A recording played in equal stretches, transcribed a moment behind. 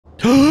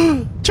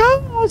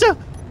Charge!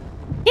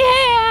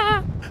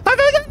 Yeah!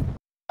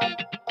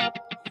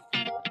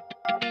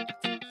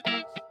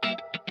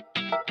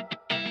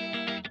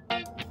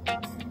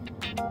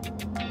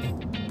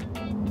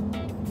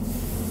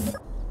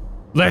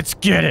 Let's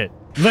get it.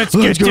 Let's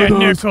get go, that Dawes.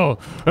 nickel.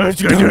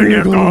 Let's get Come that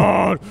here,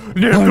 nickel.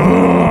 Nickel.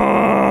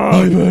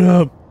 Hype it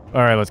up.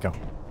 All right, let's go.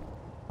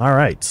 All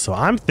right, so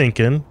I'm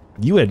thinking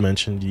you had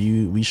mentioned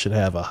we should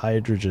have a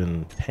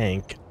hydrogen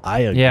tank. I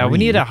agree. Yeah, we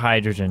need a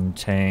hydrogen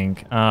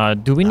tank.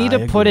 Do we need I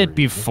to put it agree.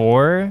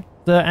 before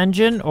the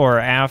engine or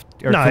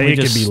after? Or No, can we it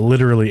could just be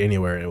literally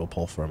anywhere. It will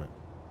pull from it.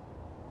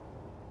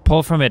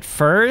 pull from it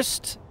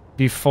first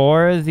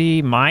before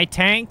my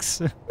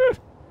tanks?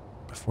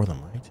 Before the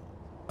might.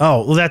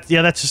 Oh, well, that's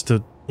just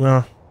a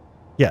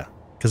yeah,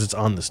 because it's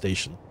on the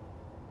station.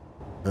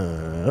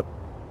 There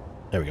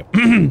we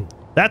go.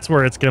 That's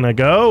where it's gonna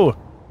go.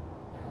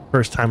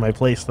 First time I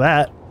placed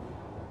that.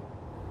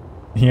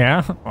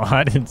 Yeah, well,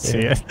 I didn't see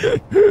it.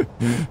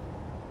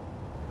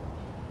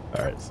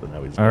 All right, so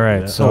now we. All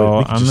right, so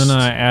we can I'm just-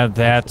 gonna add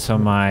that to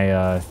my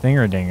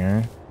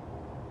thinger-dinger.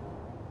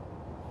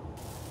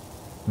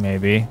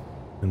 Maybe.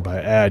 And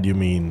by add, you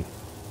mean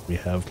we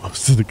have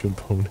most of the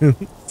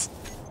components.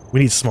 We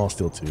need small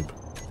steel tube.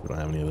 We don't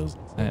have any of those.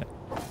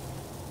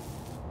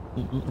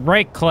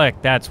 Right click,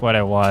 that's what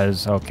it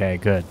was. Okay,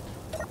 good.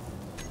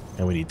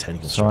 And we need 10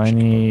 So I construction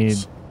need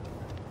components.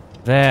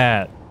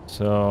 that.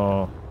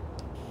 So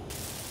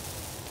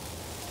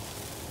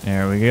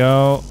there we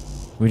go.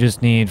 We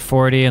just need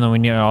 40 and then we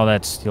need all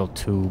that steel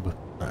tube.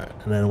 All right,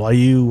 and then while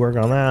you work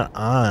on that,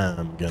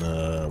 I'm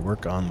gonna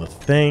work on the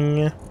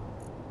thing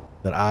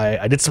that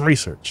I did some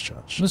research,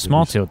 Josh. The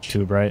small steel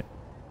tube, right?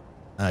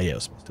 Yeah, it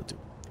was small steel tube.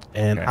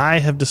 And Okay. I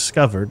have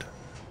discovered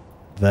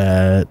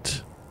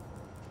that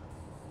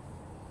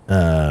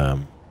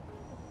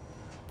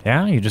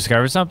Yeah, you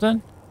discovered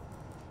something?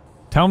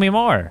 Tell me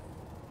more.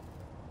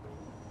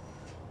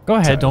 Go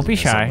ahead, sorry, don't I be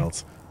was gonna shy.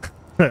 say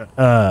something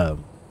else.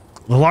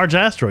 The large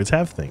asteroids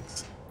have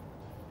things.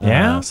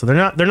 Yeah? So they're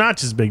not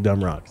just big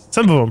dumb rocks.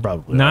 Some of them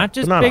probably are, Not but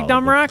just not all big of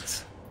dumb them.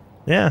 rocks?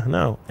 Yeah,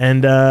 no.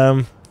 And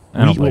don't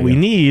what believe we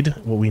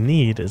you.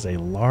 need is a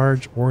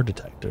large ore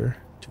detector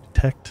to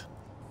detect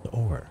the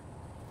ore.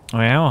 Oh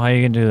yeah, well, how are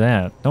you gonna do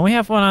that? Don't we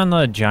have one on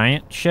the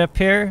giant ship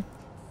here?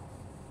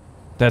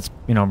 That's,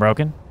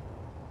 broken?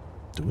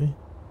 Do we?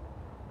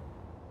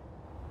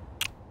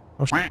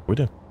 Oh, we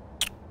do.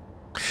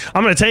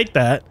 I'm gonna take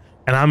that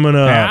and I'm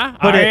gonna Yeah?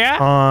 put Are it ya?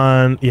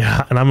 on.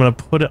 Yeah, and I'm gonna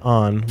put it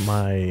on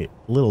my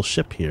little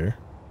ship here.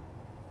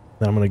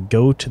 Then I'm gonna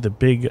go to the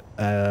big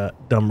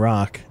dumb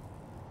rocks.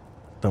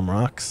 Got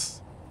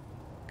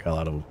a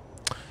lot of them.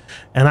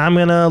 And I'm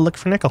gonna look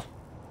for nickel. See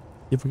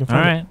if we can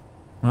All find it. right.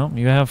 Well,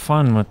 you have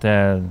fun with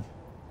that.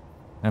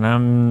 And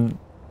I'm...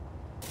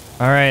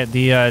 All right,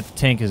 the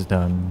tank is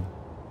done.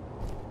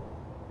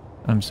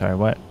 I'm sorry,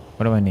 what?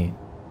 What do I need?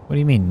 What do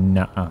you mean,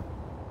 nuh-uh?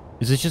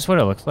 Is this just what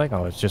it looks like?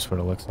 Oh, it's just what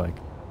it looks like.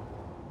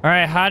 All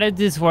right, how did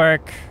this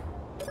work?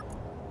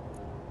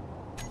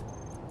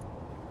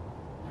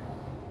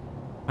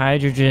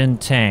 Hydrogen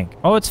tank.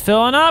 Oh, it's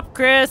filling up,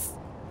 Chris!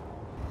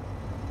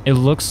 It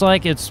looks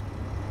like it's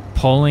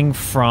pulling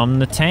from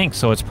the tank,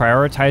 so it's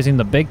prioritizing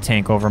the big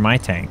tank over my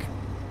tank.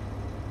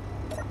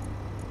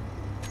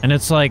 And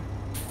it's like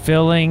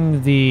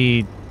filling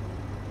the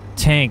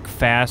tank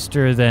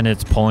faster than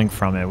it's pulling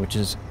from it, which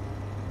is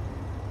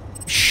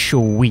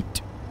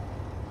sweet.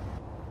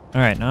 All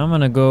right, now I'm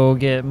gonna go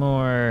get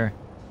more.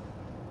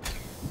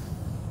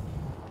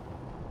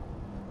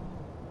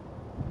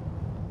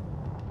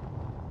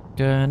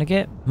 Gonna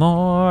get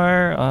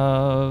more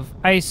of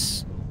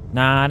ice.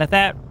 Not at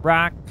that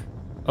rock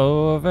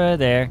over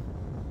there.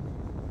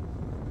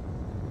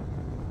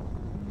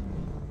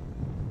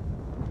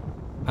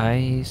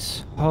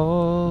 Ice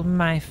hole,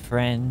 my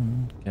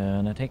friend.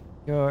 Gonna take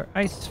your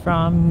ice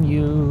from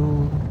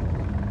you.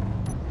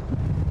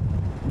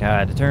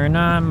 Gotta turn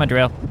on my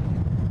drill.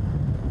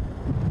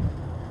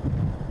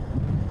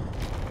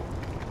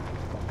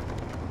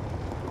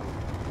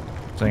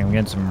 So I'm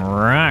getting some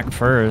rock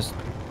first.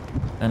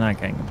 Then I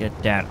can get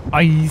that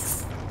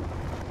ice.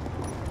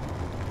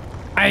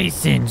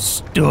 Ice and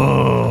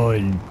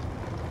stone.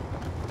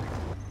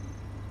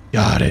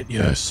 Got it.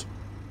 Yes.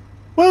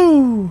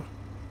 Woo!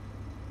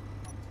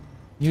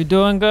 You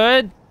doing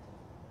good?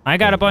 I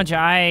got a bunch of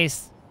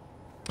ice.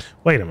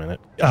 Wait a minute.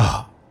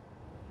 Oh.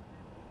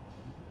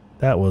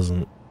 That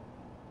wasn't...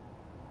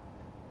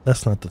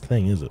 That's not the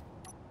thing, is it?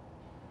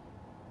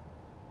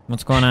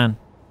 What's going on?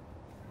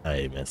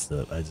 I messed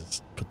up. I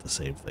just put the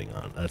same thing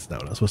on. That's not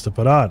what I was supposed to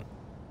put on.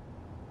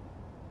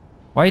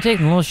 Why are you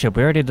taking the little ship?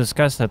 We already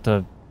discussed that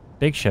the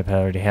big ship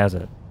already has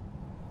it.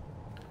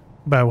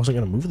 But I wasn't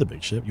going to move the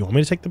big ship. You want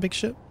me to take the big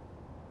ship?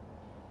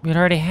 It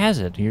already has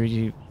it.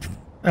 You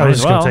I Might was as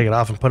just going well. to take it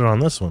off and put it on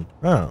this one.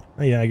 Oh,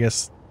 yeah, I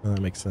guess that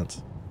makes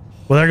sense.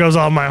 Well, there goes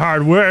all my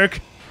hard work.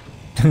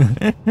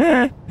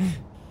 Yeah,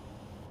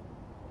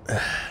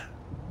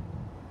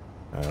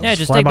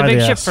 just take the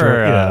big ship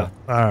for, yeah.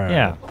 All right.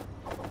 yeah,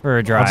 for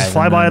a drive. I'll just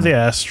fly and by then- the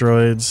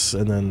asteroids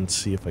and then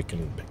see if I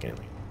can pick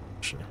anything.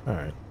 sure. All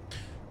right.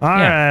 All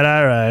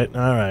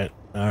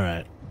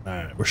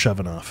right. We're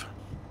shoving off.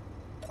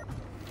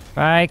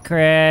 Bye,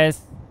 Chris.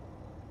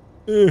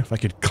 If I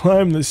could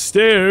climb the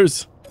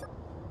stairs.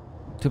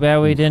 Too bad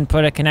we didn't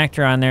put a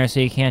connector on there, so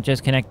you can't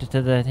just connect it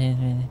to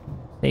the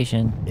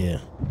station. Yeah.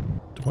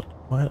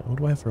 What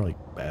do I have for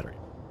like battery?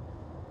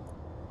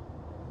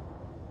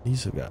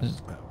 These have got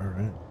power,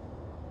 right?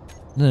 I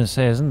was gonna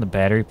say, isn't the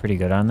battery pretty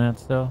good on that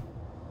still?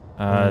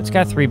 It's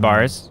got 3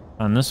 bars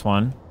on this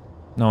one.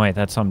 No, wait,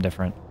 that's something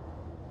different.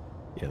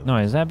 Yeah. No,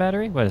 is that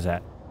battery? What is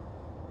that?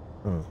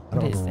 I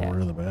What don't is know that?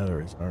 where the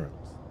batteries are.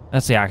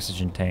 That's the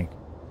oxygen tank.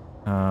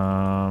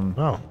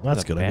 Oh,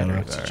 that's the good. I got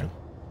batteries oxygen.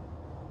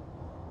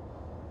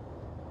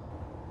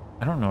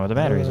 I don't know where the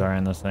batteries are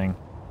in this thing.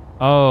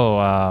 Oh,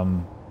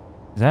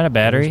 is that a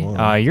battery? There's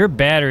one. Your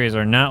batteries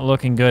are not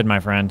looking good, my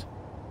friend.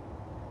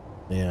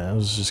 Yeah, I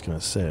was just gonna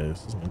say,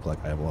 this doesn't look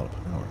like I have a lot of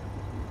power.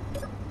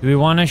 Do we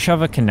want to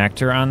shove a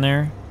connector on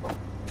there?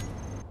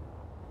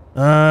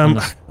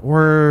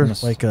 We're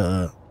this- like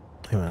a.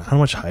 Hang on, how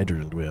much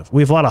hydrogen do we have?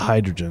 We have a lot of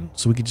hydrogen,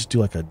 so we could just do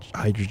like a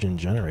hydrogen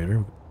generator.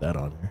 We put that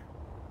on here,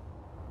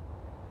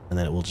 and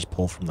then it will just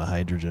pull from the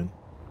hydrogen,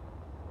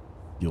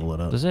 fuel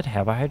it up. Does it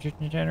have a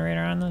hydrogen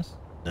generator on this?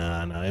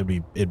 Nah, it'd be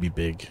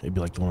big. It'd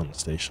be like the one on the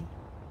station.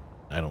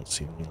 I don't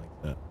see anything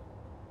like that.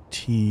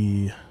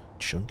 T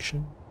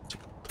junction.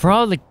 For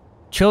all the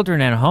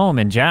children at home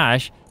and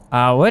Josh,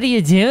 what are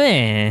you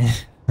doing?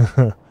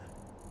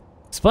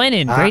 Explain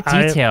it in great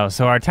detail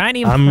so our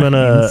tiny I'm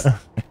minds-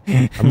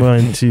 I'm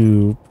going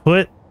to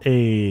put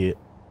a.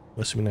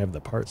 Assuming I have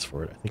the parts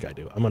for it, I think I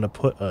do. I'm gonna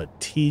put a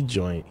T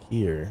joint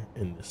here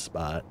in this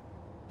spot,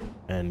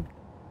 and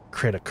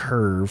create a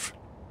curve,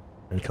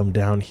 and come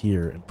down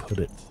here and put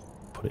it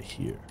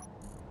here.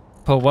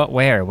 But what,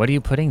 where? What are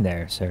you putting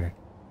there, sir?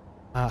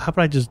 How about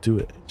I just do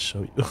it and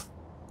show you?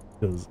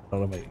 Because I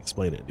don't know if I can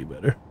explain it any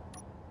better.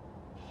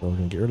 So we're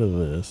gonna get rid of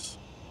this.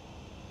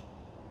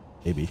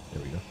 Maybe.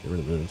 There we go. Get rid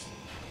of this.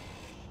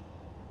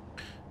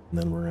 And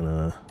then we're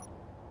gonna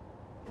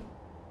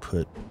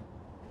put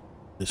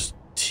this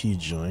T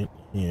joint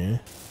here.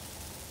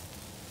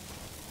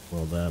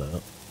 Roll that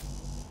up.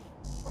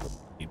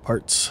 Need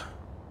parts.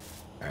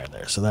 Alright,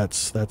 there. So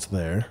that's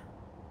there.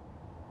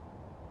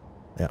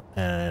 Yeah.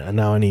 And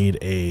now I need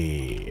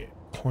a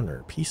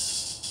corner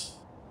piece.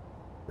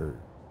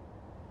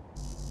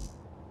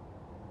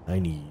 I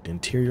need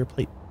interior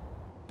plate.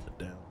 Put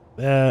down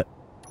that.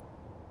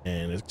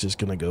 And it's just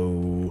gonna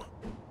go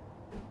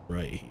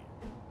right here.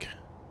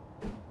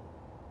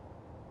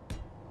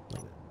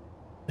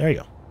 There you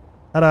go.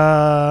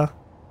 Ta-da!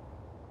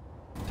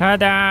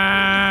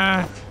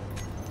 Ta-da!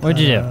 What'd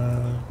you do?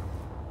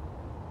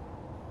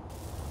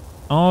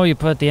 Oh, you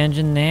put the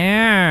engine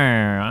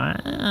there.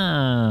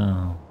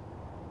 Wow.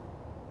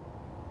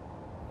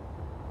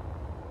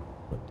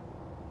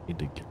 Need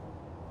to get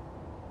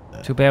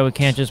that. Too bad we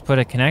can't just put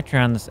a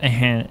connector on this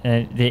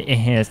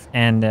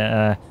and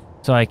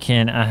so I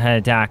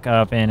can dock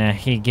up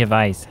and give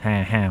ice.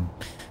 Ham.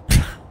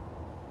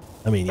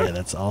 I mean, yeah,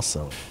 that's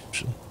also an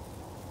option.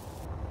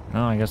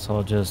 No, I guess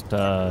I'll just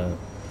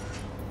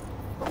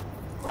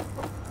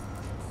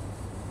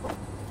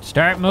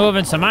start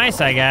moving some ice,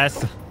 I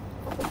guess.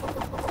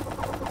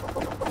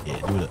 Yeah,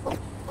 do it.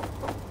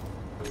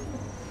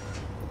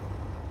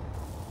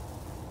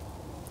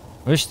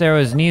 Wish there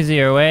was an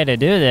easier way to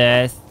do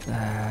this.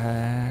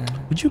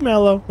 Would you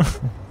mellow?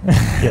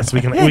 Yes, we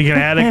can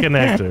add a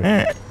connector.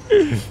 That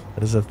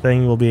is a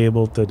thing we'll be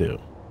able to do.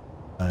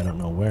 I don't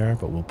know where,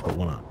 but we'll put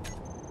one on.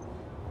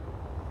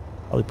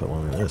 Probably put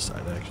one on the other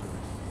side, actually.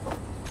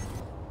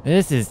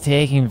 This is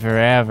taking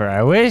forever.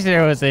 I wish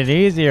there was an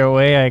easier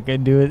way I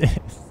could do this.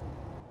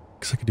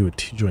 Because I could do a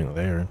T-joint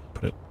there and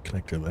put a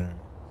connector there.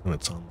 And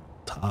it's on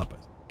top, I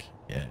think.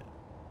 Yeah.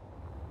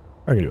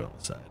 Or I can do it on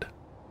the side.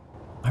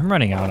 I'm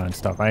running out on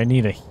stuff. I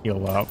need to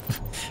heal up.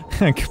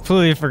 I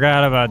completely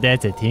forgot about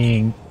that's a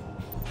thing.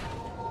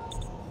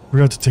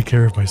 Forgot to take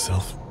care of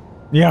myself.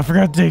 Yeah, I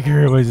forgot to take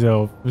care of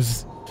myself.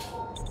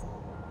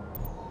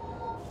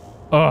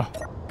 Oh,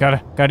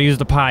 gotta use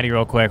the potty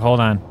real quick. Hold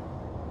on.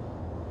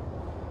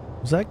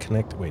 Was that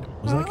connected? Wait a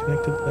minute. Was that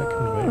connected to that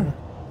conveyor?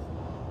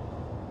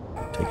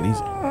 Take it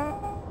easy.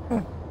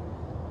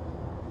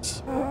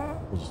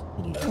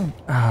 We'll do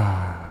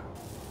that.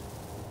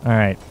 All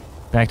right,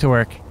 back to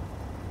work.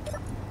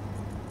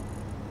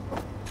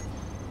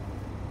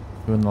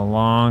 Doing the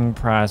long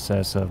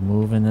process of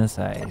moving this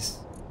ice.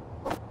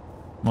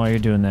 While you're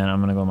doing that, I'm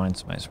gonna go mine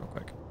some ice real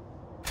quick.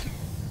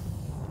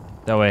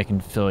 That way I can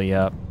fill you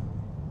up.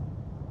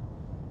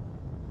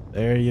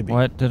 There you be.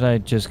 What did I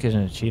just get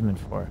an achievement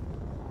for?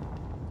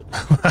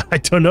 I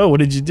don't know. What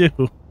did you do?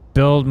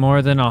 Build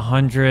more than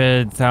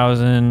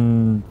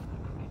 100,000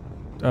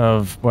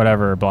 of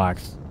whatever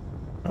blocks.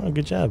 Oh,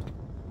 good job.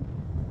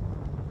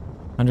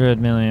 100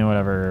 million,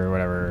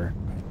 whatever.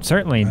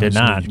 Certainly did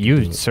Actually, not. you can You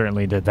do it.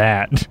 certainly did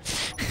that.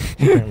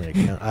 Apparently it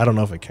count- I don't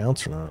know if it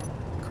counts or not.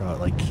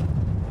 Like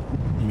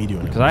me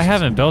doing it. Because I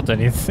haven't built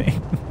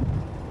anything.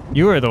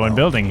 You were the one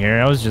building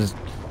here. I was just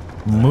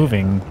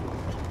moving.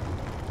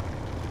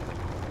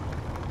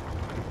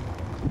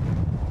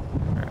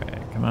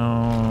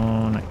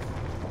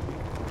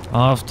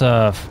 I'll have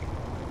to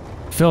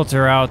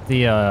filter out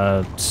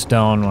the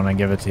stone when I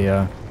give it to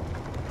you.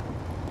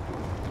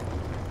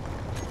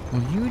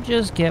 Will you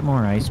just get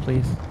more ice,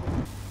 please?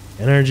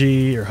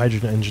 Energy or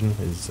hydrogen engine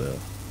is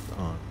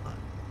on.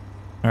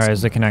 All right,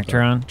 is the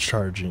connector on?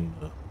 Charging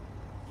the.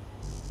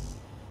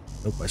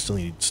 Nope, I still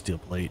need steel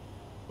plate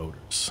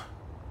motors.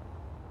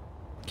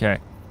 Okay.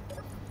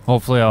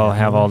 Hopefully I'll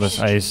have all this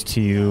ice to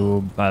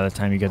you by the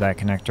time you get that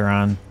connector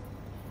on.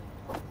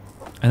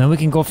 And then we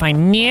can go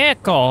find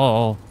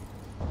Nickel.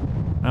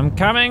 I'm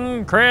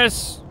coming,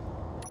 Chris.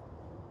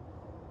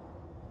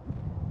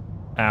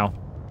 Ow.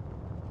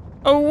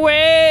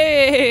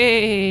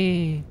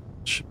 Away!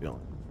 Should be on.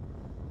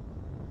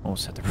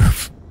 Almost hit the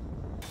roof.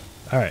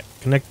 All right,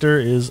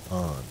 connector is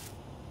on.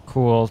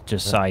 Cool,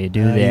 just saw you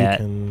do Now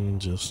that.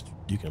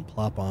 You can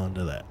plop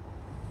onto that.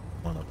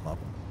 Wanna plop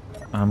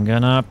on? I'm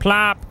gonna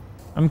plop.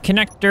 I'm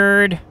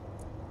connected.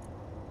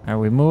 Are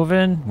we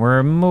moving?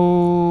 We're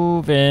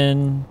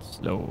moving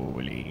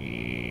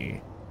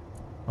slowly.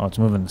 Oh, it's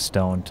moving the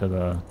stone to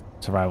the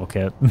survival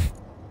kit.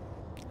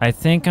 I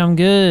think I'm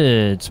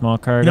good. Small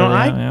cargo. No,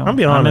 yeah, I'll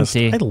be honest.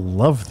 empty. I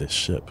love this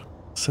ship.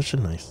 Such a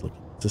nice look.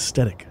 It's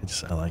aesthetic.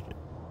 I like it.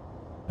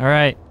 All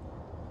right.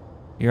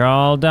 You're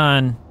all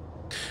done.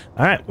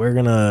 All right, we're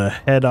gonna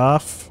head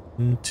off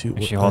into.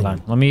 Actually, hold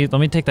on. Let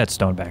me take that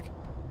stone back,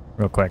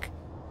 real quick.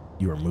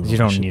 You are moving. You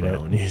don't the ship need around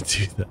it. when you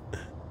do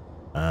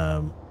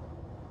that.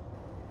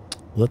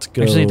 Let's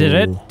go. Actually,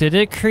 did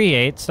it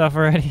create stuff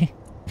already?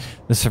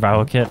 The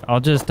survival kit. I'll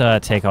just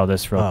take all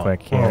this real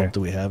quick here. Well,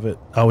 do we have it?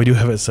 Oh, we do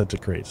have it set to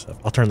create stuff.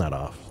 I'll turn that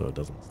off so it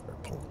doesn't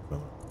start pulling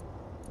from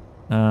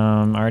it.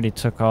 I already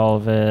took all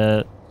of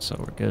it, so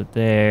we're good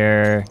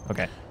there.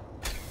 Okay.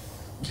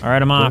 All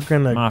right, I'm off. We're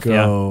gonna I'm off,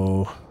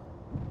 go.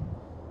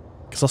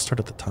 Because I'll start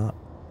at the top.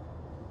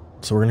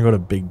 So we're gonna go to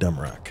Big Dumb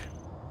Rock.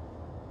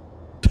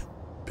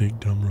 Big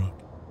Dumb Rock.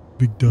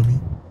 Big dummy.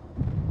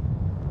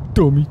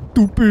 Dummy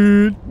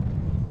stupid.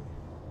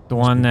 The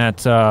one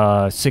that's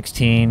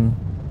 16,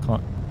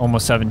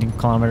 almost 17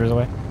 kilometers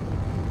away.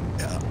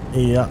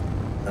 Yeah.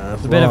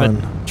 It's a bit of a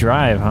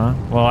drive, huh?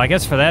 Well, I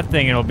guess for that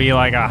thing, it'll be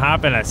like a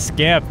hop and a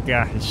skip.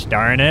 Gosh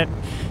darn it.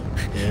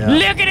 Yeah.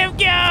 Look at him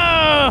go!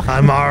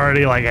 I'm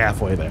already like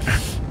halfway there.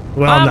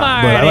 Well, I'm I'm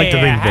not, but I like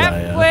to think that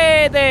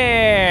halfway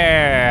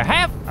there.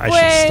 Halfway I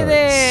should start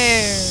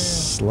there.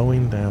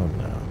 slowing down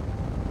now.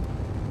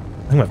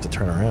 I'm gonna have to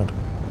turn around.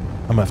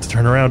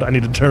 I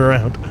need to turn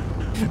around.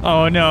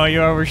 Oh no,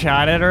 you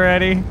overshot it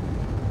already?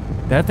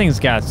 That thing's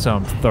got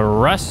some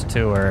thrust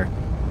to her.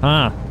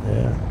 Huh?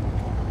 Yeah.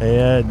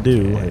 Yeah, I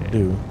do. Okay. I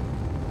do.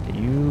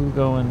 You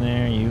go in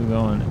there, you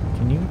go in.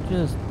 Can you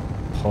just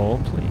pull,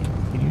 please?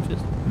 Can you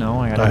just... No,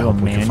 I gotta I go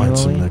hope we can find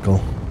some manually.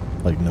 nickel.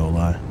 Like, no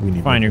lie. We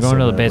need Fine, you're nickel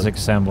going to so the badly. basic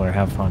assembler.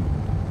 Have fun.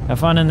 Have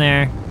fun in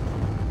there.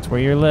 It's where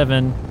you're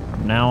living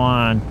from now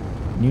on.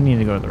 You need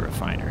to go to the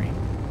refinery.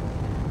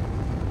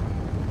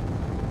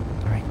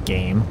 All right,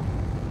 game.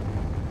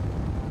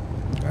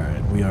 All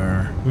right, we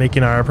are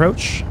making our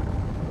approach.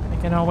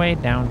 Making our way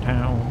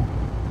downtown.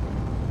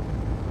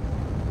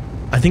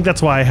 I think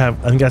that's why I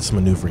think that's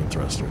maneuvering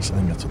thrusters. I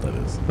think that's what that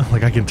is.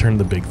 Like, I can turn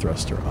the big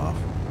thruster off.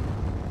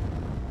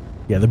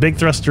 Yeah, the big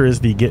thruster is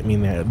the get me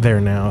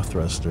there now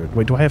thruster.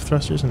 Wait, do I have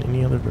thrusters in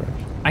any other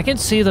direction? I can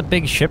see the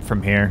big ship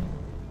from here.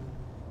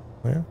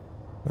 Yeah,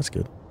 that's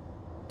good.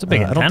 It's a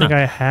big I antenna. don't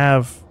think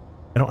I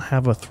don't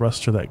have a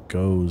thruster that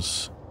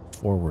goes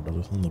forward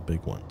other than the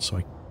big one. So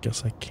I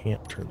guess I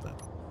can't turn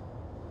that off.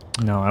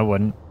 No, I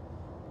wouldn't.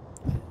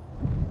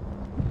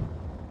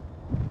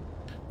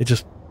 It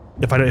just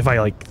if I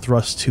like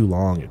thrust too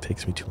long, it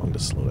takes me too long to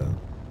slow down.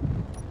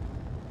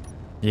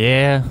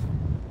 Yeah.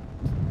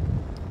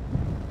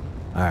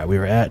 All right, we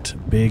were at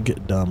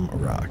Big Dumb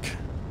Rock.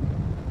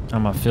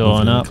 I'm filling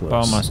Moving up close.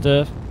 all my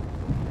stuff.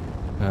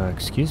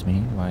 Excuse me,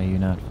 why are you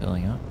not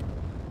filling up?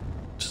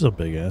 This is a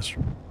big ass.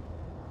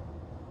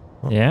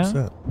 Oh, Yeah? What's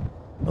that? Oh,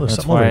 there's That's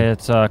something why over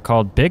it's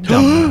called Big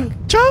Dumb Rock.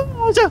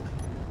 Georgia!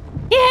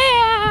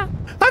 Yeah!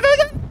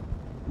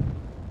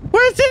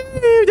 Where's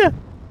it?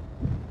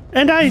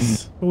 And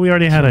ice. We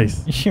already had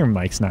ice. Your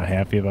mic's not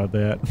happy about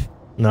that.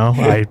 No,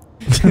 I.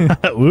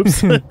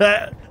 Whoops.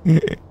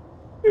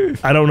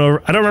 I don't know.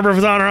 I don't remember if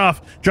it's on or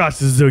off. Josh,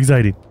 this is so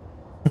exciting.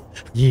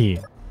 Yeah.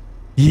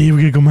 Yeah, we're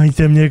gonna go mine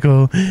some nickel.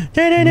 All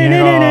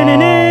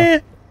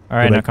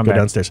right, now come go back.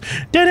 downstairs.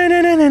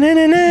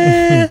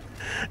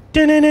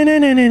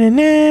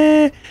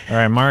 All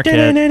right, mark it.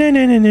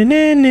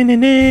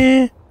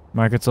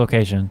 Mark its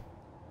location.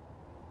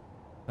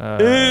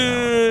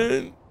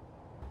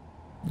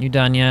 You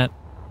done yet?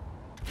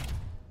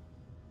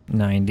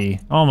 90.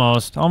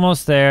 Almost.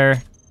 Almost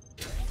there.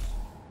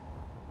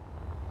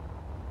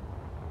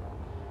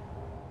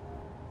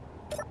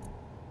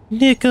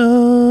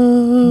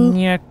 Nickel.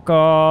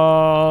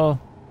 Nickel.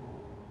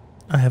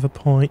 I have a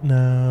point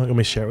now. You want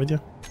me to share it with you?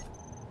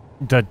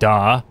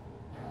 Da-da.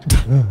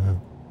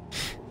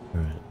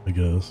 Alright, I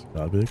guess.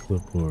 Copy the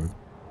clipboard.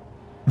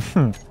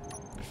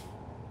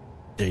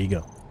 There you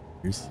go.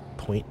 Here's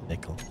point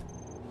nickel.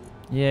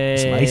 Yay.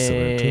 Some ice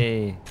over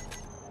too.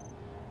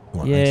 You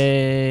want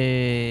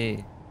Yay! ice?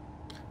 You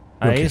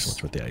don't care so Ice?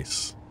 much with the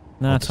ice.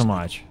 Not so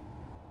much.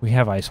 We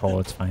have ice hole.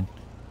 It's fine.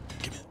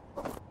 Give me it.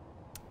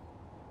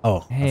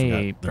 Oh, I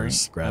Hey, forgot.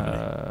 There's gravity.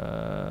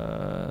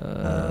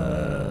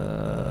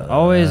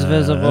 Always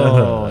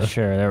visible.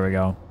 Sure, there we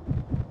go.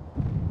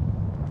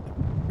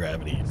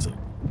 Gravity. So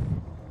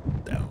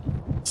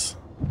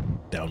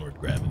downward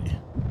gravity.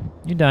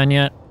 You done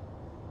yet?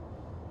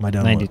 Am I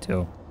down?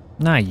 92.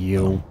 Not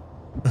you.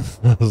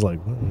 I was like,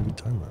 what are you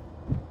talking about?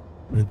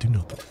 I didn't do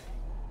nothing.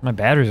 My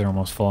batteries are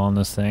almost full on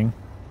this thing.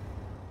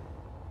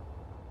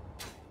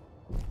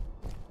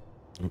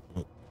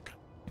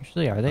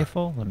 Actually, are they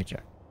full? Let me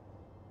check.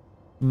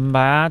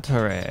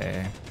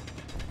 Battery.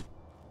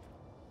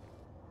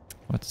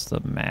 What's the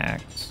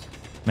max?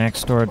 Max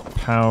stored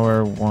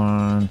power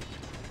 1.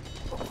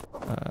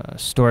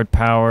 Stored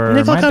power.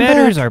 Nickel, My come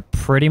batteries back. are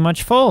pretty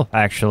much full,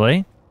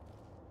 actually.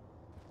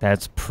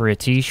 That's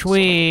pretty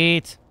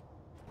sweet.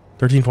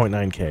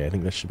 13.9k. I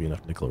think that should be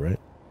enough nickel, right?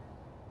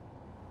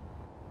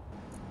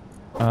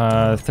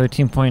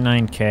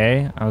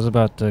 13.9k. I was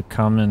about to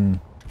come and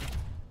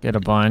get a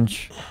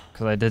bunch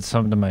because I did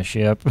something to my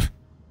ship.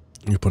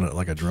 You put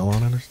like a drill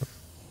on it or something?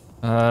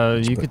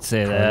 You Put could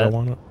say cargo that.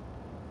 on it?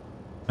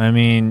 I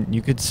mean,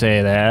 you could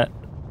say that.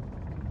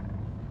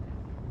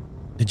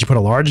 Did you put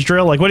a large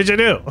drill? Like, what did you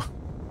do?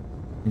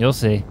 You'll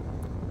see.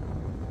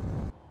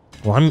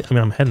 Well,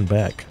 I'm heading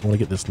back. I want to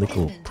get this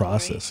nickel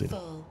processing,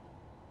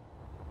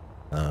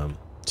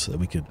 so that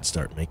we could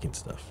start making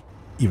stuff.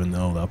 Even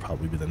though that'll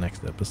probably be the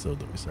next episode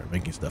that we start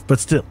making stuff, but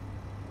still,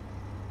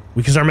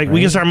 we can start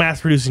we can start mass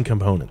producing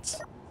components.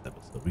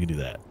 Episode. We can do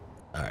that.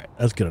 All right,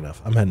 that's good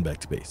enough. I'm heading back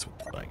to base with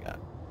what I got.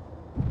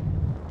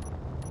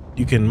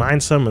 You can mine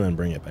some and then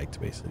bring it back to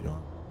base if you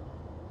want.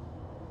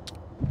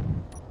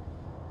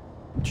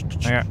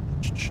 Okay.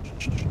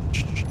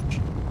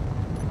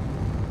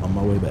 On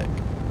my way back.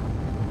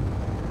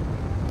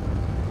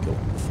 Go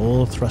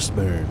full thrust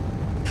burn.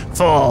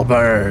 Full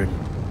burn.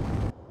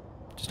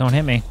 Just don't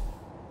hit me.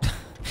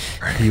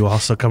 Are you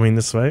also coming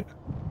this way?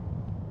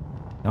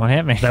 Don't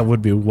hit me. That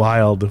would be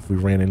wild if we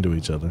ran into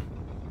each other.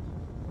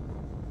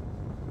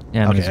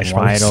 Yeah, Okay, in I this should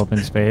wide probably open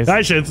space.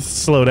 I should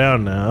slow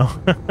down now.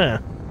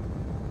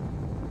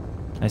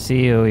 I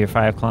see you. You're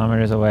 5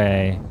 kilometers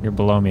away. You're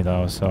below me,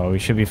 though, so we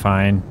should be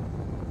fine.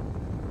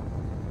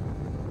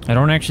 I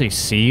don't actually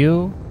see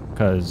you,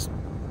 because...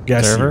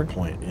 Guess Server? your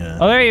point, yeah.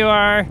 Oh, there you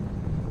are!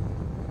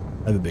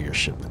 I have a bigger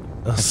ship than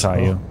you. I saw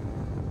you.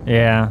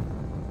 Yeah.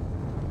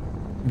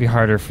 It'd be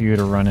harder for you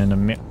to run into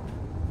me.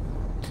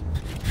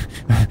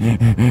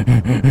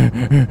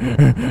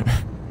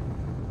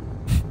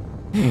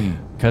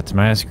 Cut to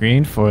my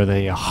screen for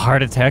the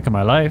heart attack of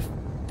my life.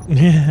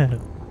 Yeah.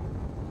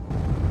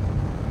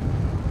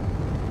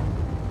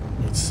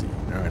 Let's see.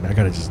 Alright, I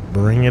gotta just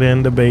bring it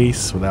into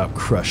base without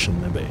crushing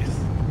the base.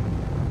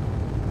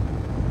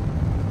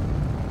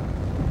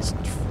 Just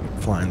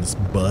flying this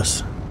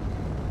bus.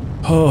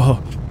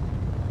 Oh.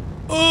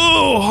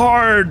 Oh,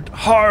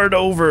 hard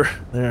over.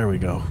 There we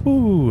go.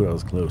 Ooh, that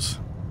was close.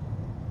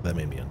 That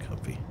made me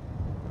uncomfy.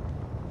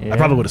 Yeah. I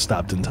probably would have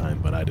stopped in time,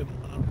 but I didn't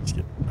want to risk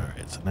it.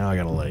 Alright, so now I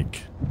gotta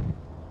like...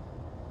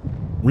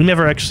 We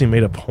never actually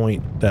made a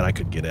point that I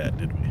could get at,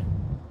 did we?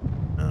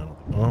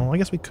 Well, I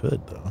guess we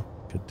could, though.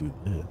 Could do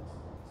this.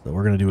 So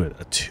we're gonna do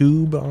a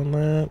tube on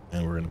that,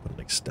 and we're gonna put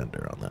an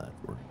extender on that.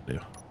 We're gonna do.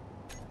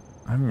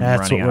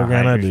 That's what we're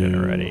gonna do.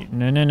 Already.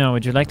 No.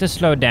 Would you like to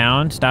slow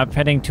down? Stop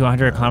heading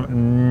 200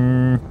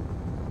 kilometers.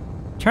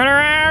 Turn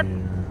around!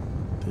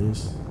 Here,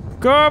 this.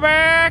 Go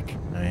back!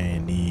 I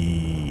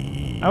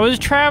need. I was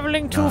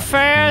traveling too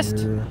fast.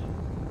 Here.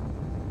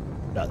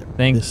 Rather,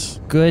 Thank this,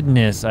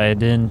 goodness I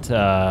didn't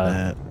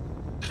that,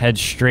 head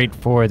straight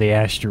for the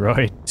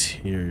asteroid.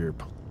 interior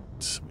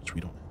plates, which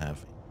we don't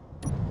have.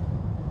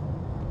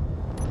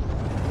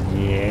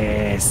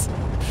 Yes.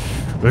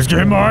 Let's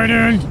get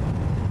mining.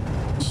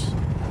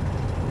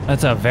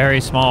 That's a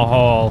very small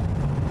hole.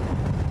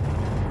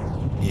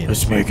 Yeah,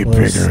 Let's make it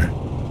close. bigger.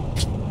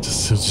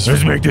 Just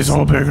Let's make this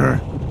all bigger.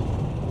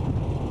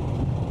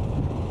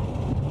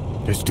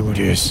 Let's do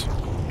this.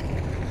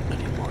 I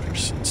need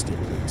mortars and steel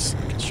plates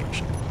and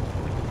construction.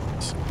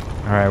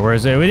 All right,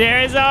 where's it?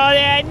 There's all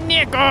that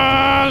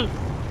nickel.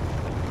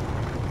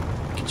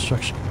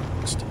 Construction.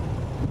 Steel.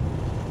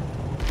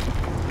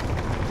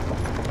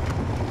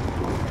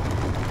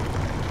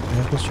 You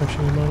have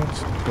construction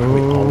components? Are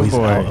we Oh, always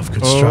boy. out of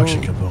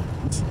construction Oh.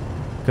 components?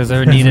 Because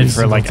they're needed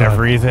for like single time.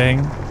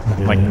 everything,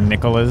 like Yeah.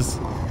 nickel is.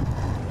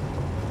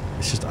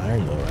 It's just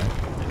iron though,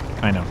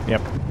 right? I know.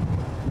 Yep.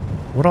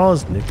 What all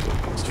is nickel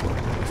used for?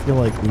 I feel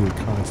like we were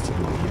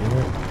constantly needing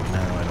it. Now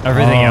I don't.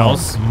 Everything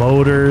else?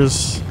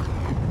 Motors,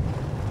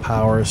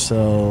 power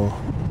cell,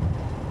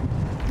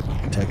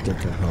 detector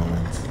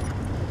components,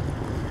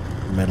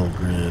 metal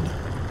grid.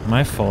 Am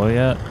I full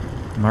yet?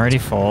 I'm already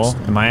full.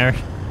 Am I?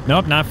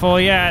 Nope, not full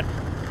yet.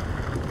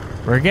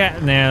 We're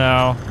getting there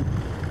though.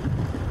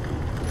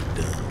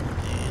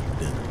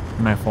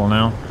 Am I full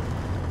now?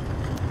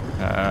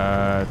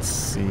 Let's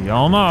see.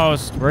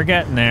 Almost. We're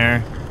getting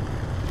there.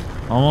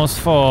 Almost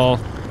full.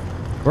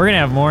 We're gonna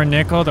have more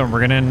nickel than we're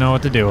gonna know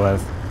what to do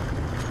with.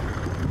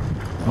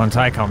 Once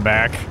I come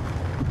back.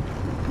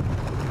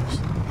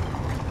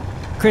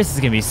 Chris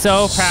is gonna be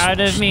so proud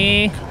of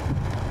me.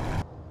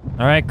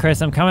 All right,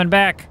 Chris, I'm coming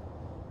back.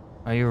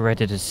 Are you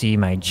ready to see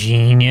my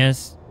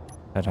genius?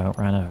 Got to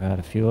outrun out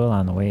of fuel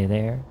on the way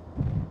there.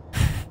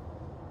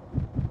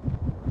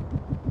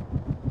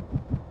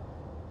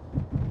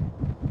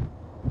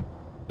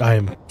 I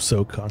am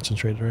so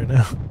concentrated right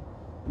now.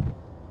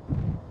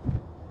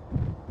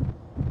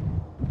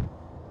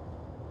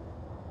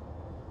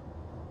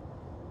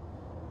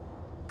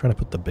 Trying to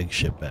put the big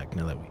ship back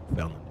now that we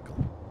found the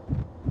nickel.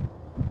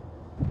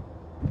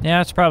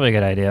 Yeah, it's probably a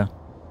good idea.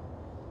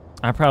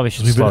 I probably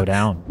should slow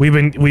down. We've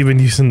been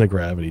using the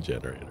gravity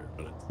generator,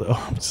 but it's,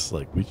 I'm just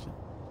like, we should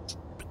just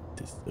put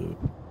this over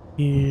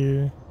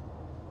here.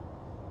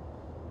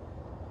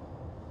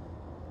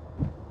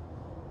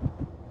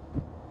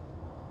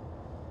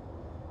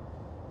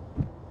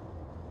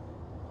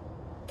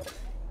 Is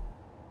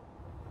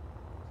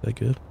that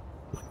good?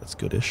 That's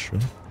goodish,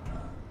 right?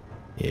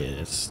 Yeah,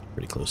 it's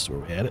pretty close to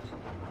where we had it.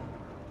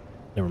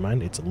 Never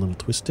mind, it's a little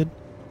twisted.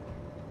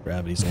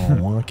 Gravity's all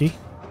wonky.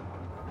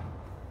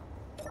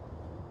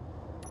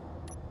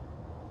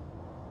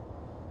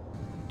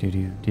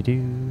 Do-do-do-do.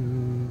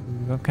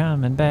 I'm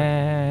coming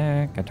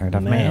back. I turned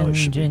off my Now it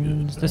should be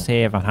engines good. to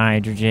save on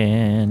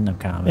hydrogen. I'm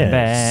coming Yes.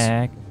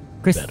 back.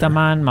 Chris, Better. I'm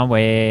on my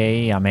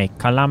way. I'm 8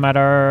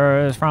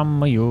 kilometers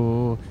from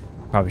you.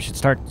 Probably should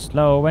start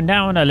slowing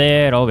down a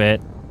little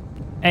bit.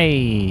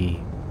 Hey.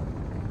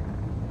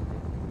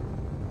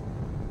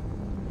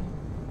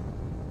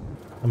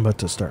 I'm about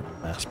to start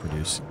mass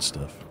producing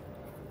stuff.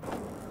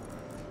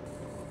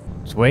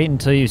 Just wait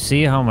until you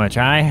see how much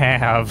I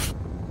have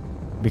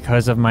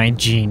because of my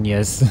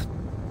genius.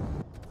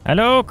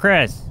 Hello,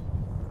 Chris.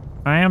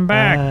 I am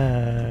back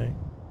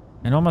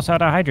and almost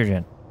out of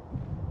hydrogen.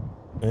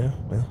 Yeah,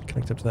 well,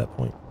 connect up to that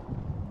point.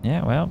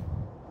 Yeah, well.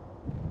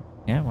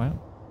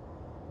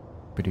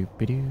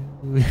 Ba-doo-ba-doo.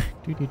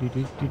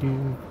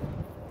 Do-do-do-do-do-do.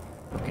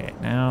 Okay,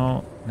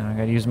 now I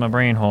gotta use my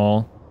brain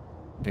hole.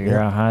 Figure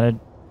out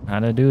how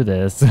to do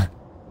this.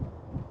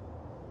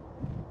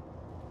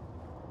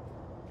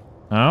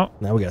 Oh,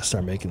 Now we gotta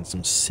start making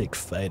some sick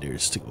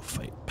fighters to go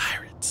fight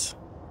pirates.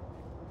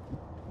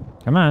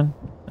 come on.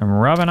 I'm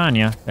rubbing on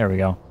you. There we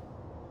go.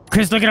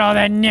 Chris, look at all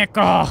that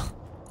nickel.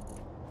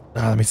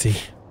 Let me see.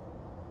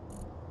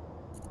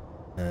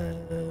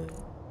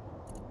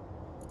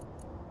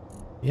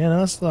 Yeah, no,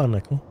 that's a lot of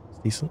nickel. It's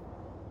decent.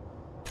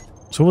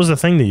 So what was the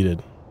thing that you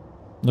did?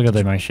 Look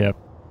at my ship.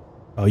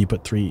 Oh, you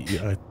put 3.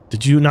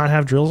 Did you not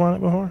have drills on it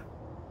before?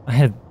 I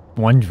had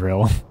 1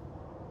 drill.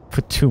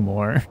 Put 2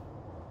 more.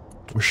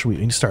 Where should we?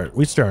 We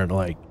start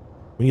like,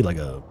 we need like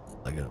a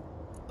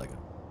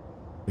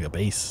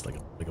base, like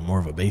a more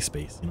of a base.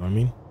 You know what I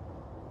mean?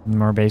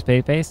 More base.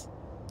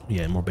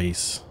 Yeah, more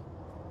base.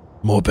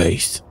 More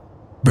base.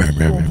 Boom,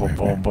 boom, boom,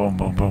 boom,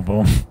 boom, boom,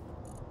 boom.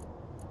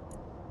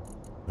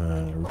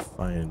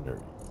 Refinery.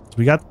 So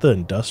we got the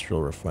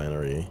industrial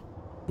refinery,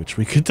 which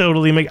we could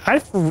totally make.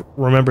 I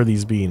remember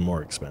these being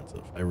more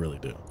expensive. I really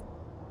do.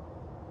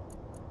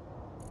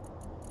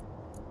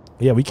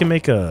 Yeah, we can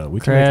make a.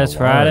 Chris,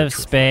 we're out of large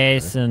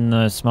space in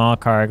the small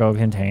cargo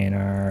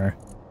container.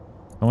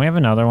 Don't we have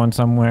another one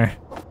somewhere?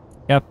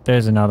 Yep,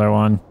 there's another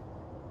one.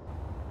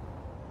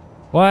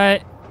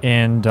 What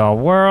in the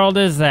world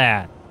is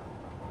that?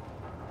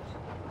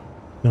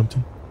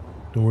 Nothing.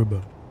 Don't worry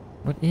about it.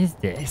 What is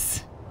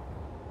this?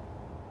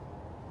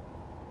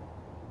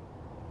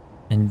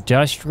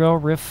 Industrial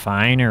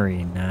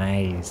refinery.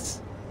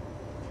 Nice.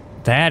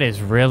 That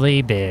is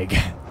really big.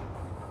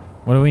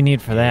 What do we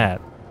need for that?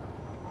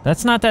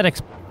 That's not that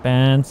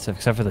expensive,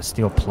 except for the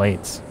steel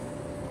plates.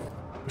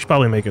 We should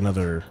probably make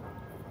another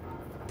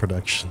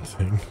production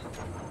thing.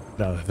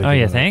 Now that I think Oh,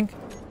 you about it. think?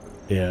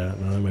 Yeah,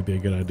 no, that might be a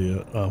good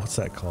idea. What's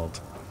that called?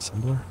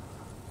 Assembler?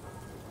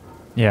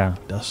 Yeah.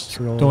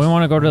 Industrial? Do we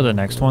want to go to the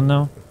next one,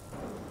 though?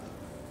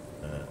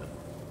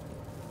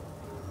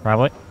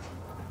 Probably.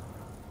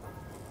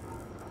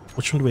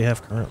 Which one do we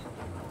have currently?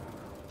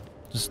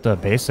 Just the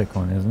basic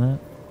one, isn't it?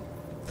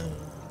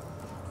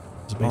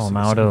 It's Oh, basic I'm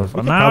out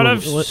assembler.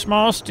 of We could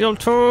small steel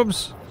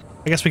tubes.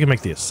 I guess we can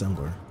make the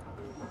assembler.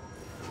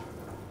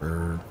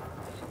 Or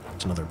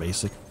it's another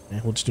basic.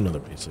 Yeah, we'll just do another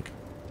basic.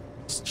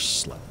 Let's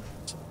just slap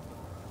it.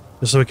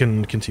 Just so we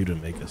can continue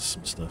to make us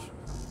some stuff.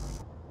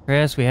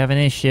 Chris, we have an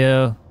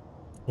issue.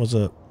 What's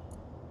up?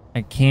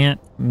 I can't.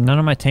 None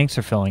of my tanks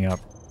are filling up.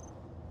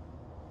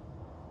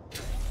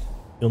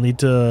 You'll need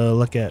to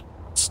look at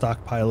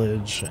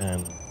stockpilage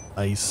and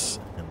ice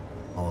and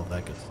all of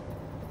that good stuff.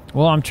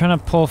 Well, I'm trying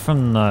to pull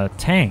from the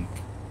tank.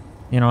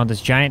 You know,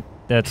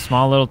 that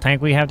small little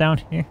tank we have down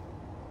here.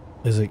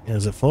 Is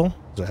it full?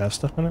 Does it have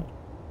stuff in it?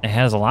 It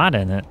has a lot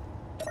in it.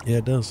 Yeah,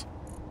 it does.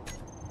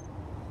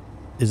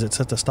 Is it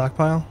set to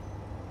stockpile?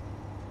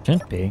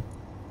 Shouldn't be.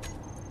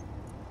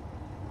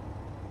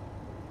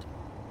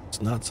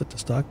 It's not set to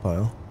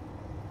stockpile.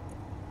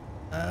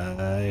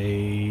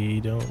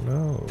 I don't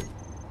know.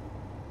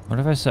 What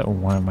if I set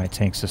one of my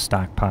tanks to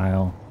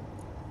stockpile?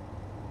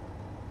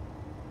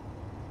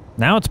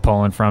 Now it's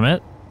pulling from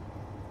it.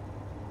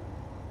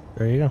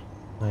 There you go.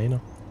 Now you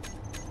know.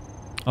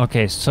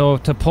 Okay, so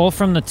to pull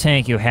from the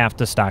tank, you have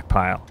to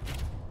stockpile.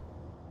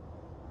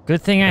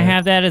 Good thing I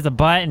have that as a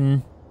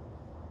button.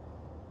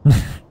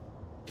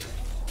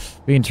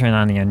 We can turn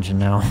on the engine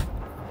now.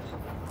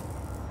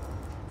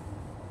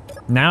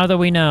 Now that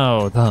we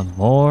know, the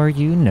more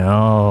you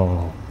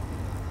know.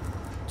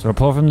 So to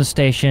pull from the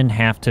station,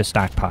 have to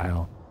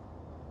stockpile.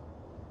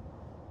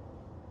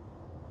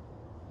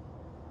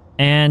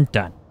 And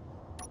done.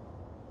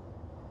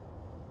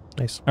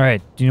 Nice. All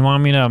right, do you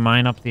want me to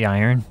mine up the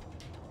iron?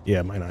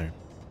 Yeah, mine iron.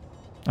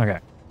 Okay.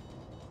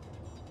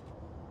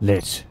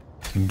 Let's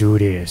do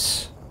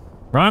this.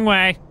 Wrong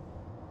way.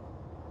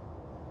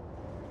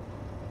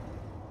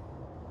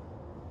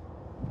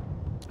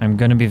 I'm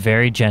gonna be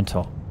very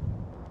gentle.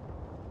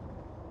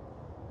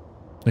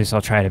 At least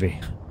I'll try to be.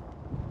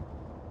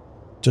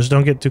 Just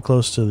don't get too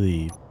close to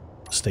the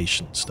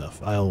station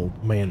stuff. I'll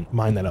mine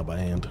that out by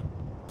hand.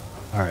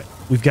 All right,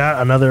 we've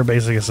got another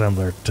basic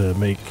assembler to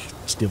make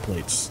steel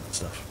plates and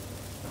stuff.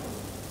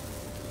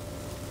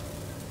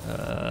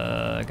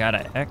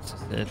 Gotta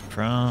exit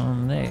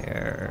from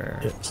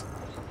there. Yes,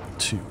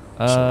 2.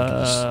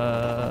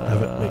 Have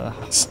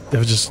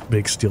just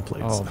big steel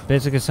plates. Oh,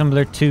 basic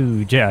assembler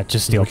 2. Yeah,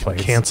 just steel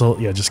plates.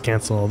 Cancel. Yeah, just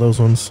cancel all those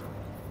ones.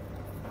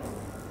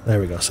 There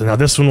we go. So now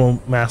this one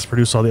will mass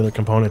produce all the other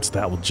components.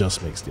 That will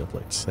just make steel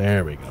plates.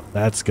 There we go.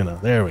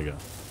 There we go.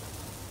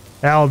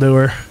 That'll do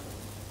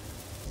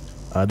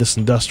her. This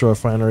industrial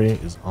refinery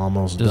is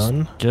almost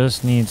done.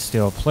 Just need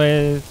steel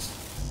plates.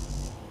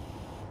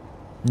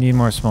 Need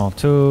more small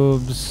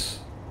tubes.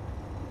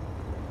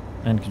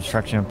 And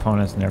construction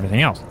components and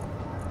everything else.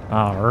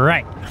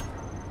 Alright.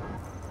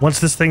 Once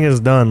this thing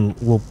is done,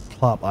 we'll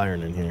plop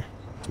iron in here.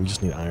 So we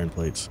just need iron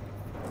plates.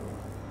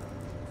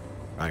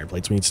 We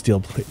need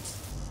steel plates.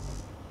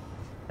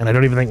 And I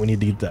don't even think we need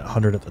to get that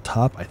 100 at the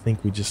top. I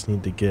think we just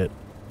need to get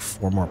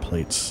 4 more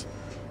plates.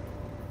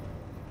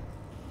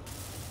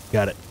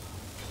 Got it.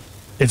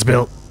 It's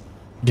built.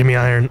 Give me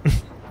iron.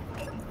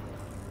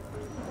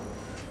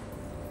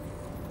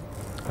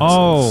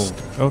 Oh,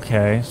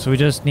 okay. So we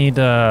just need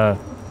to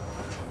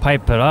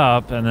pipe it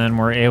up, and then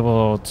we're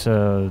able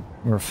to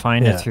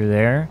refine it through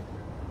there.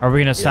 Are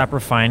we going to stop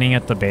refining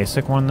at the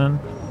basic one then?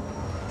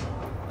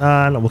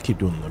 No, we'll keep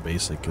doing the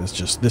basic. It's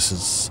just, this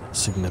is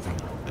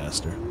significantly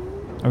faster.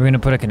 Are we going to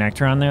put a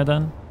connector on there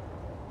then?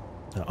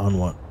 On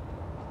what?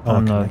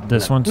 On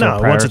this one? So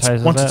no, once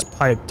it's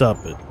piped up,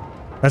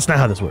 that's not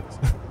how this works.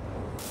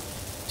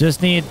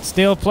 Just need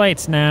steel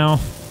plates now.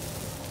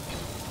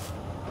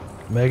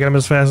 Making them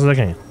as fast as I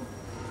can.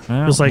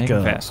 Well, Feels like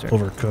faster.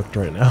 overcooked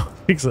right now,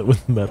 except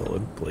with metal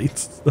and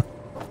plates.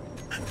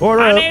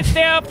 Order I up. need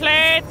steel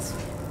plates!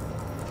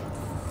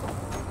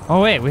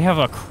 Oh wait, we have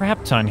a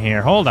crap ton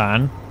here. Hold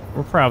on.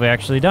 We're probably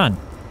actually done.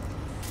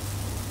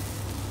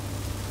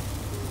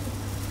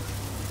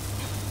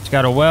 Just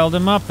gotta weld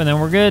them up and then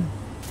we're good.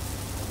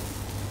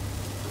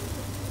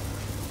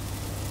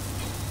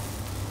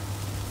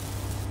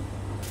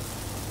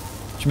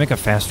 Should make a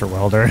faster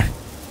welder.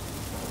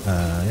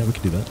 Yeah, we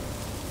could do that.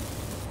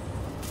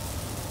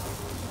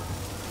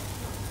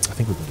 I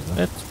think we can do that.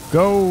 Let's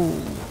go.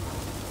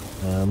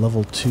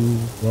 Level 2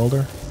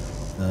 welder.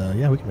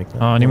 Yeah, we can make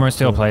that. Oh, I need more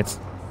steel plates.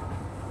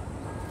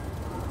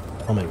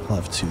 I'll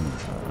have 2.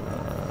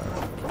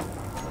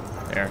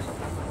 There.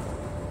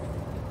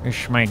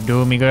 This might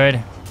do me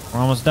good. We're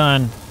almost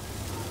done.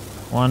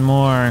 One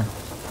more.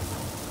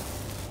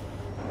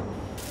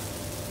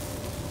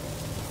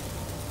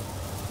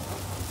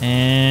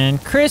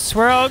 And Chris,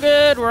 we're all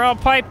good. We're all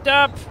piped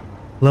up.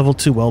 Level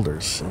 2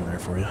 welders in there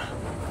for you.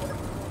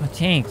 Oh,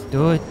 thanks,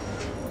 dude.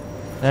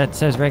 That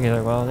says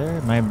regular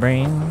welder. My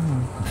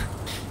brain.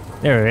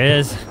 There it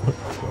is.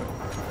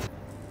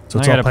 So I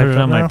it's gotta all put it piped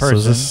up on my now? So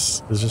person.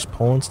 is this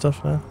pulling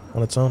stuff now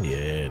on its own? Yeah,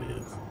 it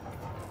is.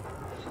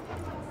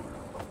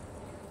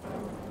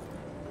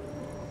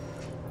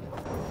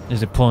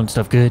 Is it pulling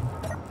stuff good?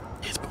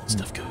 It's pulling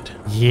stuff good.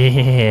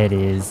 Yeah, it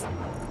is.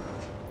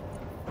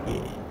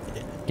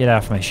 Get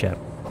off my ship.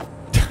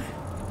 Is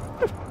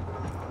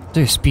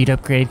there a speed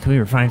upgrade? Can we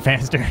refine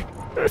faster?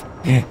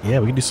 Yeah,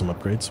 we can do some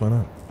upgrades. Why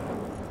not?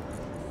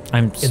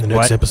 I'm In the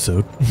next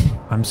episode.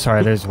 I'm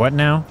sorry. There's what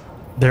now?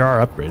 There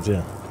are upgrades,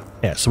 yeah.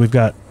 Yeah, so we've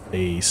got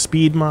a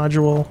speed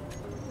module.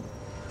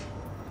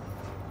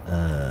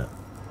 I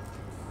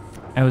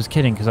was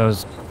kidding because I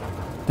was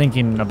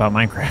thinking about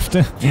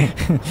Minecraft.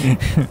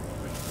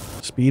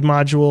 Speed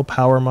module,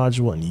 power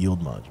module, and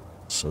yield module.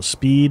 So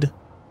speed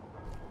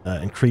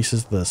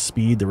increases the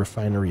speed the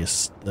refinery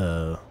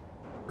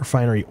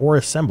or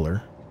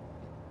assembler.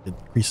 It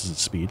increases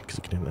its speed because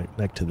it can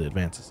connect to the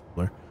advanced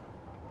assembler.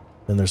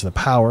 Then there's the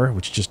power,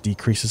 which just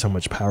decreases how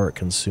much power it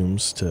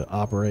consumes to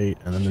operate.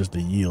 And then there's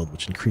the yield,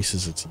 which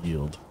increases its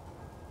yield.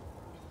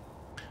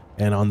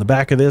 And on the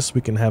back of this,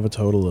 we can have a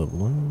total of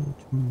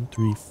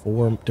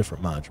 4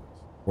 different modules.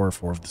 Or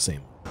 4 of the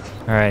same. All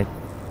right.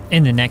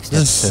 In the next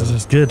This episode.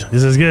 is good.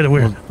 This is good.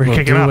 We're We'll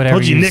kicking do off. whatever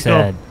Told you, you Nickel.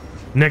 said.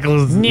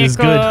 Nickel is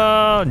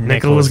good. Nickel.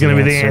 Nickel was going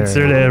to be the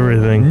answer to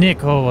everything.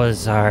 Nickel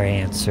was our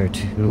answer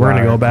to. We're going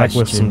to our go back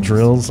with some questions.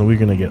 drills, and we're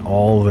going to get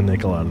all the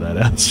nickel out of that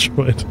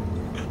asteroid.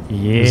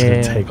 We're just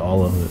going to Yeah. take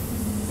all of it.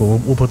 But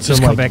we'll put some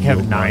Just come like back have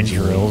yield 9 modules.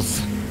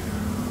 drills.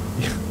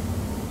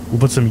 We'll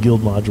put some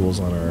yield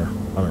modules on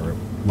our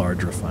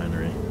large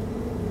refinery.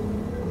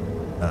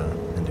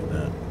 And do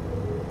that.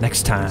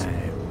 Next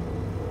time.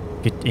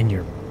 Get in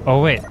your.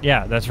 Oh wait,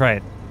 yeah, that's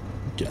right.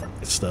 Get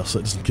stuff so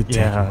it doesn't get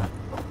Yeah. taken.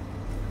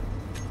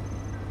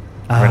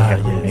 Already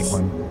had to yes. make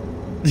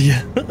one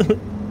Yeah.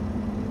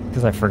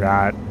 because I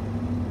forgot.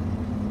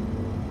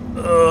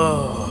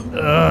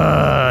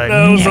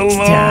 That was a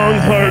long,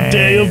 hard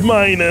day of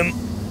mining.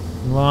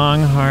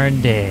 Long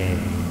hard day.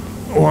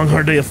 A long,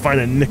 hard day of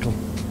finding nickel.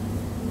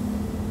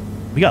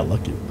 We got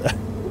lucky with that.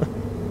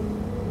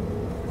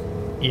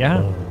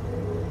 Yeah.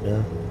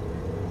 Yeah.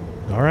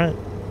 All right.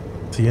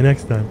 See you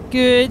next time.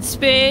 Good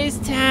space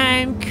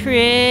time,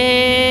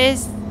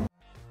 Chris.